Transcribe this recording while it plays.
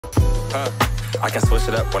I can switch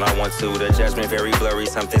it up when I want to. The judgment very blurry,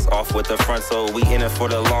 something's off with the front. So we in it for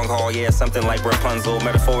the long haul, yeah, something like Rapunzel.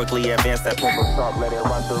 Metaphorically advanced, that purple sharp, let it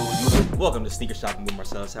run through. Welcome to Sneaker Shopping with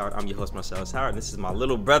Marcelashoward. I'm your host, Marcelashoward, and this is my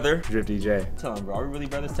little brother, Drifty J. Tell him, bro, are we really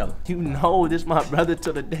brothers? Tell him. You know this my brother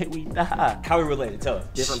till the day we die. How we related? Tell us.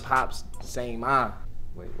 Different pops, same mom.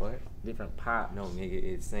 Wait, what? Different pops. No, nigga,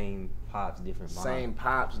 it's same pops, different mom. Same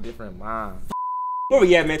pops, different mom. Where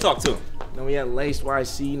we at, man? Talk to him. You know, we had Lace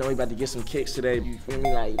YC, you know, we about to get some kicks today. You feel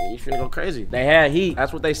me? Like, you finna go crazy. They had heat.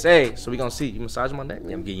 That's what they say. So we gonna see. You massage my neck?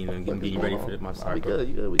 Yeah, I'm getting you ready for it. Sorry, we good,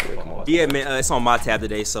 you good, we good. Come on. Yeah, man, it's on my tab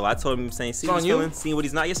today, so I told him, saying, see what he's feeling, seeing what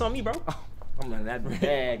he's not. It's on me, bro. I'm letting that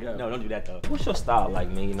bag up. No, don't do that though. What's your style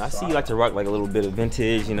like, man? You know, I see you like to rock like a little bit of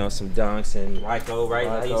vintage, you know, some dunks and Ryko, right?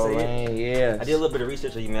 How you say it? Yeah. I did a little bit of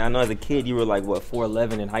research on you, man. I know as a kid you were like, what,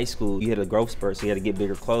 4'11" in high school. You had a growth spurt, so you had to get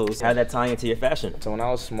bigger clothes. How did that tie into your fashion? So when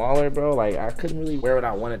I was smaller, bro, like I couldn't really wear what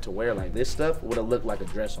I wanted to wear. Like this stuff would have looked like a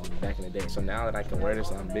dress on me back in the day. So now that I can wear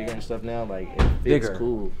this and I'm bigger and stuff now, like it fits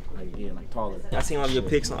cool. Like, yeah, like taller. I seen all of your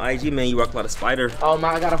pics on IG, man. You rock a lot of Spider. Oh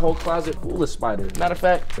man, I got a whole closet full of Spiders. Matter of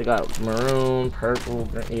fact, they got maroon, purple.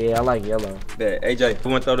 Yeah, I like yellow. Bet. AJ,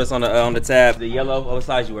 we want to throw this on the tab. The yellow, what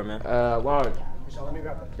size you wear, man? Large. Let me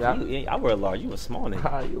grab that. I wear a large. You a small nigga.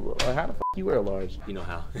 How the f you wear a large? You know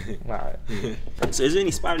how. Alright. So is there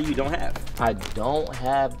any Spider you don't have? I don't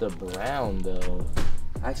have the brown though.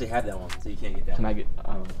 I actually have that one, so you can't get that. Can I get?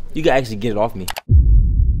 You can actually get it off me.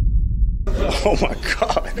 Oh my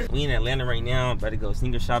god. We in Atlanta right now, about to go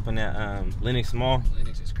sneaker shopping at Lenox Mall.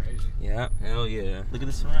 Lenox is crazy. Yeah, hell yeah. Look at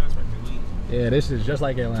the surroundings right there. Yeah, this is just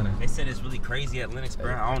like Atlanta. They said it's really crazy at Lenox,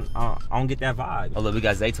 bro. I don't get that vibe. Oh look, we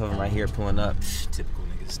got Zaytoven right here pulling up. Typical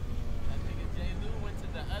niggas. That nigga J. Lou went to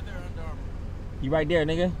the other Under Armour. You right there,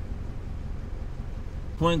 nigga.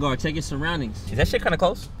 Point guard, check your surroundings. Is that shit kind of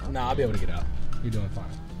close? Nah, I'll be able to get out. You're doing fine.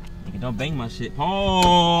 Nigga, don't bang my shit.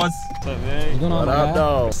 Pause. What's up, man? What's going on, What up,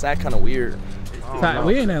 though? Sack kind of weird.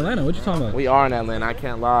 We in Atlanta. What you talking about? We are in Atlanta. I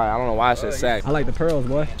can't lie. I don't know why I said sack. I like the pearls,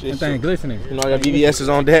 boy. That thing glistening. You know, your BBS is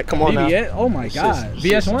on deck. Come on BBS? now. Oh my god.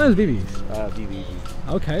 BS1's BBs. BB.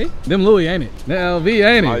 Okay. Them Louis, ain't it? The LV,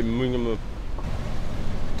 ain't it?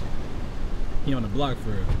 He on the block for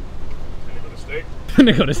real.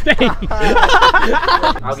 Finna go to state.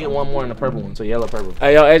 I'll get one more in the purple one, so yellow purple.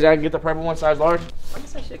 Hey, yo, AJ, I can get the purple one, size large? What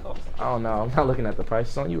does that shit cost? I don't know. I'm not looking at the price.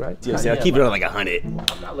 It's on you, right? Yeah, see, I'll keep it on like 100.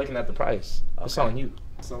 I'm not looking at the price. It's on you.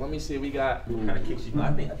 So let me see. We got. I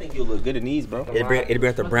think you'll look good in these, bro. It'll bring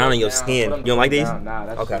out the brown in your skin. You don't like these? Nah,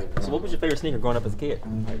 that's okay. So what was your favorite sneaker growing up as a kid?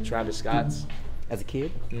 Like Travis Scott's. As a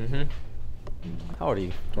kid? Mm-hmm. How old are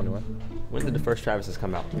you? 21. When did the first Travis's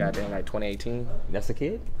come out? Goddamn, like 2018. That's a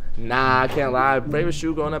kid? Nah, I can't lie. Favorite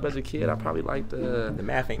shoe growing up as a kid, I probably liked the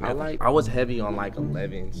math ain't nothing. I was heavy on like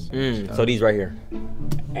 11s. So these right here.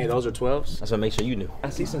 Hey, those are 12s. That's what make sure you knew. I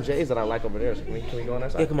see some J's that I like over there. So can we go on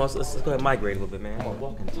that side? Yeah, come on. Let's go ahead and migrate a little bit, man. I'm gonna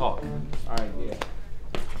walk and talk. All right, yeah.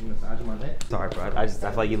 You massaging my neck? Sorry, bro. I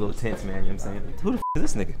feel like you're a little tense, man. You know what I'm saying? Who the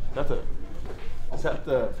is this nigga? Is that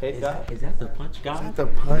the fake guy? Is that the punch guy? Is that the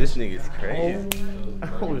punch? This nigga's crazy.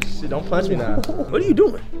 Oh shit! Don't punch me now. What are you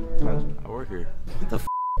doing? I work here. What the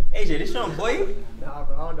AJ, this your boy? Nah,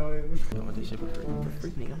 bro, I don't know him. I want this shit for free. For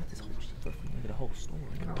free, nigga. I want this whole shit for free. Nigga, the whole store.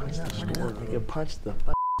 Punch the store. Nigga, punch the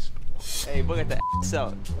store. Hey, look at the ass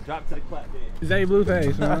out. Drop to the clap, man. Zay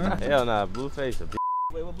Blueface, man. Hell nah, Blueface a bitch.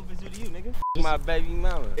 Wait, what Blueface do to you, nigga? My baby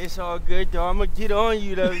mama. It's all good though. I'ma get on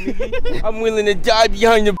you though, nigga. I'm willing to die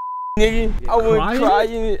behind the nigga. I wouldn't cry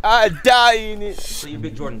in it. I'd die in it. So you're a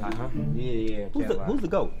big Jordan guy, huh? Yeah. Who's the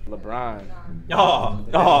GOAT? LeBron. Oh.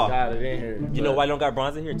 Got it in here. You know why I don't got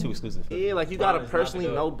bronze in here? Too exclusive. Yeah, like you gotta personally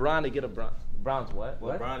know Bron to get a bronze. Bronze what?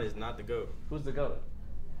 LeBron is not the GOAT. Who's the GOAT?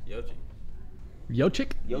 Yochi. Yo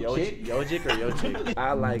chick? Yojic or Yojic?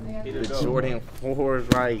 I like the Jordan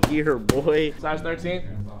 4s right here, boy. Size 13?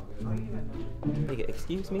 Nigga,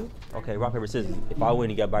 excuse me? Okay, rock, paper, scissors. If I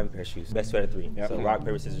win, you gotta buy me a pair of shoes. Best two out of three. Yep. So rock,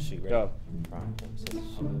 paper, scissors, shoot, right? Go. Rock, paper, scissors,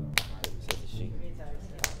 shoot. Rock, paper, scissors, shoot.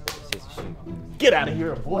 Rock, paper, scissors, shoot. Get out of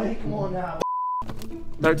here, boy. Come on now.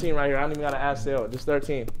 13 right here. I don't even got an ass sale. Just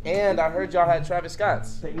 13. And I heard y'all had Travis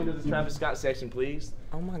Scott's. Take me to the Travis Scott section, please.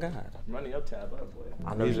 Oh my God. I'm running your tab up, boy.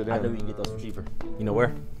 I know you can get those for cheaper. You know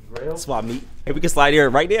where? Real? Swap meet. Hey, we can slide here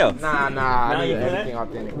right now. Nah. I need everything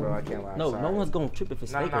authentic, bro. I can't lie. No, Sorry. no one's gonna trip if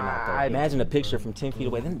it's fake or not, though. Imagine a picture from 10 feet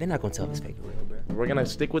away. They're not gonna tell if it's fake or real, bro. We're gonna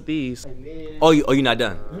stick with these. Oh, you're not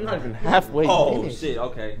done? You're not even halfway finished. Shit,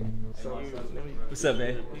 okay. What's up,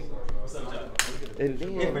 man? What's up, John? And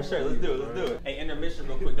then, Yeah, for sure. Let's do it. Hey, intermission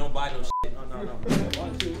real quick. Don't buy no shit. No.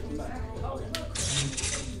 1, 2, 3.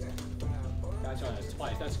 Got your ass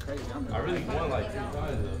twice. That's crazy. I really won like 3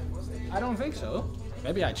 times though. I don't think so.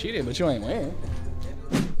 Maybe I cheated, but you ain't win.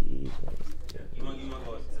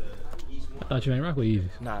 I thought you ain't rock with Yeezys.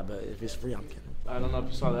 Nah, but if it's free, I'm kidding. I don't know if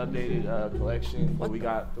you saw the updated collection, but we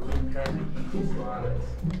got 3 pairs of Yeezys,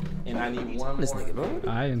 and I need one This more. nigga, bro.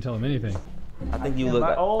 I didn't tell him anything. I think you look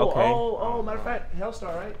like, okay. Oh, matter of fact,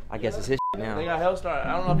 Hellstar, right? I guess it's his shit now. They got Hellstar.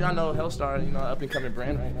 I don't know if y'all know Hellstar, you know, up and coming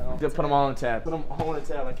brand right now. Just put them all on the tab. Put them all on the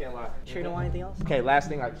tab, I can't lie. Sure you don't want anything else? Okay, last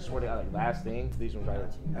thing, I swear to God, like, last thing, these ones right here.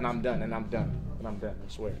 And I'm done, and I'm done, and I'm done, I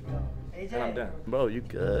swear. AJ. And I'm done. Bro, you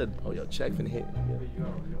good. Oh, yo, check finna hit.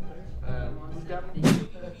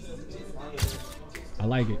 I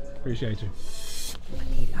like it. Appreciate you.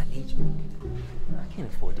 I need you. I can't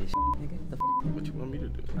afford this shit, nigga. The What you want me to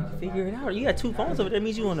do? figure it out. You got 2 phones over there. That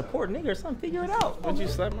means you on the port, nigga, or something. Figure it out. Would you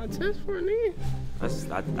slap my chest for a nigga?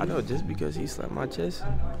 I know just because he slapped my chest,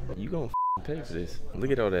 you gonna pay for this. Look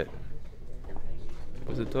at all that.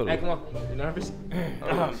 What's the total? Hey, come on. You nervous?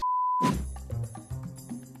 Oh,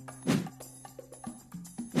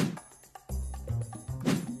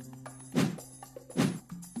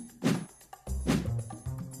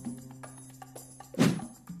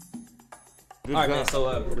 All right, man.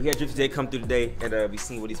 So we had Drifty come through today, and we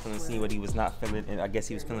seen what he's feeling, seen what he was not feeling, and I guess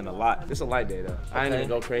he was feeling a lot. It's a light day though. I ain't even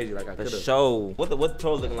go crazy like I The could have. show. What the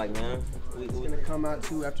total looking like, man? It's gonna come out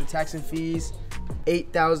to, after tax and fees,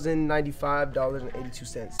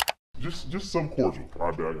 $8,095.82. Just some cordial. I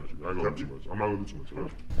got you. I ain't gonna have too much. I'm not gonna do too much. I got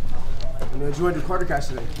you. You know, did you want to do Carter Cash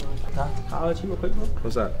today? I'll let you real quick, bro.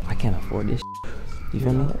 What's up? I can't afford this. You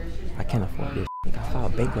feel me? I can't afford this. Nigga, I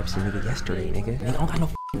filed bankruptcy, nigga, yesterday, nigga. Nigga, I don't got no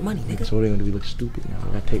money, nigga. So what are you gonna do? We look stupid now.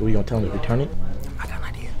 We gonna tell them to return it? I got an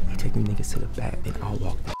idea. You take them niggas to the back, then I'll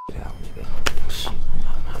walk the shit out, nigga.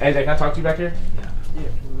 Hey, can I talk to you back here? Yeah.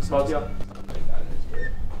 Small deal.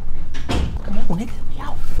 Come on, nigga, we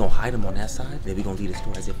out. We gonna hide them on that side, then we gonna leave the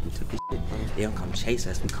store as if we took this shit. They don't come chase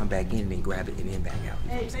us, we come back in and then grab it and then back out.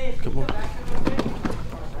 Come on.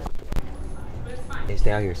 Hey,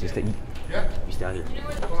 stay out here, sister. Yeah. You stay out here.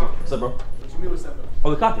 What's up, bro? Oh,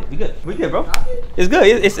 we copped it. We good. We good, bro. It's good.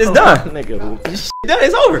 It's done. Nigga. It's done.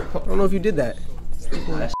 It's over. I don't know if you did that.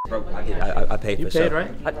 Oh, that shit, bro. I get it. I paid for You sure. paid,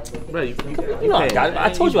 right? Bro, you know I got it. I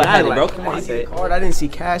told you I had it, bro. Come on, I you didn't see paid. the card. I didn't see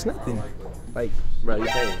cash, nothing. Like, Bro, you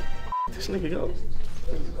paid. This nigga go.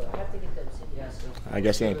 I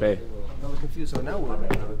guess he ain't paid. I'm confused. So now what?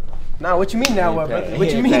 Nah, what you mean now what, brother? What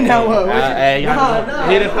you ain't mean paid. now what? Hey, Nah,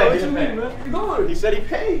 he didn't pay. what you mean, bro? You going? He said he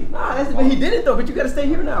paid. Nah, but he did it though. But you gotta stay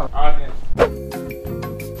here now. All right, then.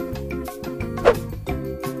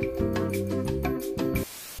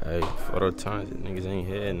 Hey, photo times, niggas ain't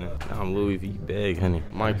had none. Now I'm Louis V bag, honey.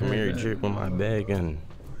 My Camry drip with my bag, honey.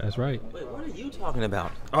 That's right. Wait, what are you talking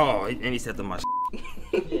about? Oh, and he said to my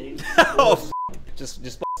oh, Just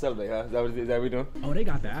Saturday, huh? Is that what we doing? Oh, they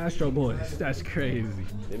got the Astro Boys. That's crazy.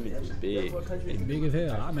 Them bitches big. They big as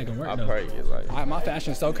hell. I'll make them work I though. probably get like, My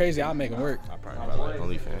fashion's so crazy, I'll make them work. I probably buy like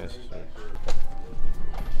OnlyFans.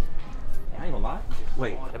 I ain't gonna lie.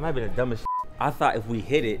 Wait, that might have been the dumbest shit. I thought if we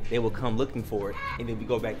hit it, they would come looking for it, and then we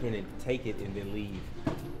go back in and take it and then leave.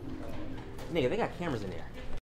 Nigga, they got cameras in there.